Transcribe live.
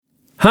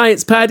Hi,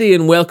 it's Paddy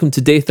and welcome to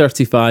day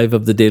 35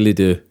 of the Daily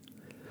Do.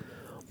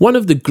 One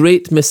of the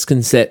great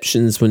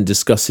misconceptions when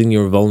discussing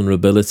your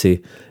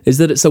vulnerability is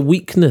that it's a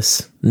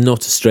weakness,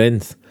 not a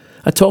strength.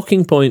 A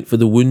talking point for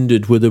the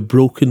wounded where the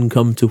broken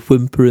come to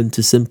whimper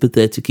into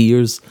sympathetic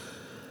ears.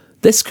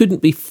 This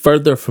couldn't be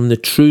further from the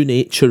true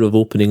nature of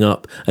opening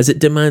up, as it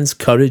demands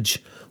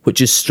courage, which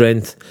is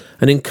strength,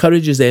 and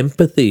encourages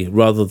empathy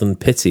rather than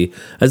pity,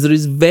 as there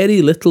is very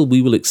little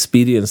we will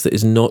experience that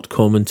is not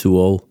common to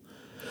all.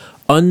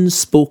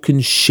 Unspoken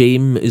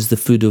shame is the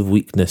food of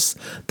weakness,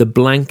 the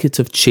blanket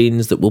of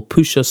chains that will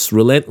push us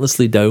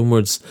relentlessly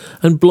downwards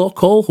and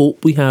block all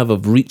hope we have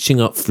of reaching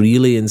up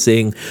freely and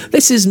saying,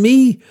 "This is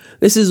me,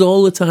 this is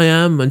all that I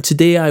am, and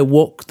today I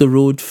walk the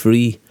road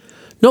free."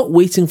 Not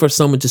waiting for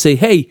someone to say,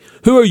 "Hey,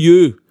 who are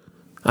you?"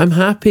 I'm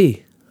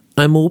happy,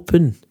 I'm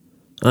open,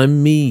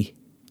 I'm me.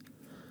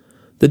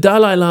 The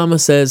Dalai Lama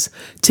says,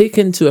 take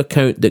into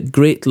account that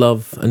great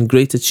love and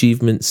great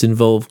achievements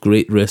involve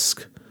great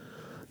risk.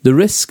 The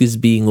risk is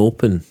being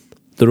open.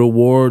 The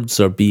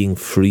rewards are being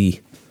free.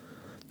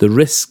 The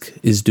risk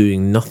is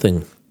doing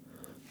nothing.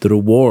 The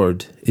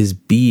reward is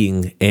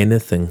being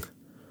anything.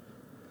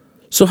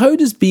 So how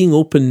does being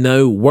open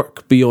now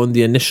work beyond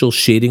the initial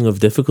shading of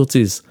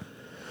difficulties?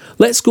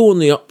 Let's go on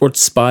the upward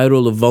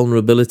spiral of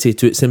vulnerability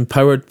to its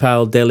empowered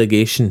pal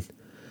delegation.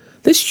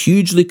 This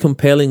hugely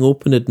compelling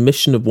open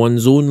admission of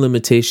one's own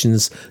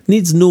limitations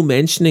needs no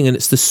mentioning, and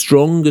it's the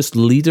strongest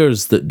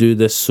leaders that do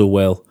this so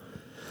well.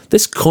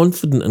 This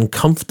confident and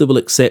comfortable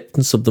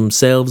acceptance of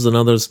themselves and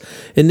others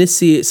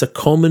initiates a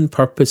common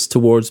purpose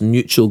towards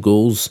mutual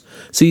goals.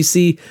 So you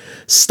see,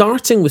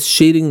 starting with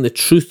sharing the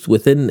truth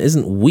within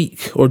isn't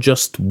weak or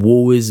just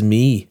woe is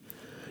me.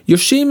 Your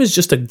shame is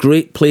just a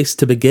great place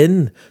to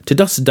begin, to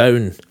dust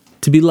down,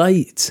 to be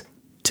light,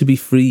 to be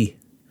free.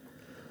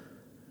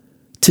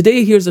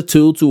 Today here's a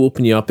tool to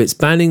open you up. It's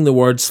banning the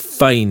words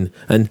fine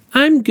and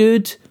I'm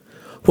good.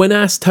 When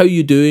asked how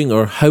you doing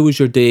or how was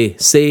your day,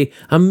 say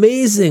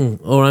amazing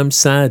or I'm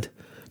sad.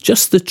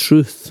 Just the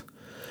truth.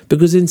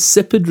 Because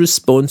insipid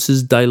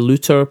responses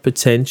dilute our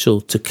potential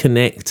to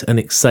connect and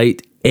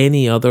excite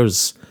any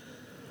others.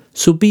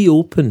 So be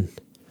open,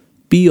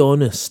 be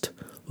honest,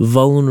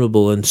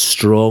 vulnerable and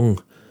strong,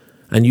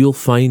 and you'll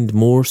find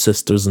more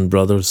sisters and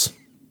brothers.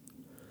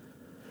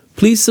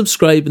 Please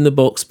subscribe in the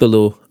box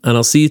below, and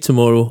I'll see you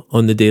tomorrow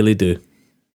on the Daily Do.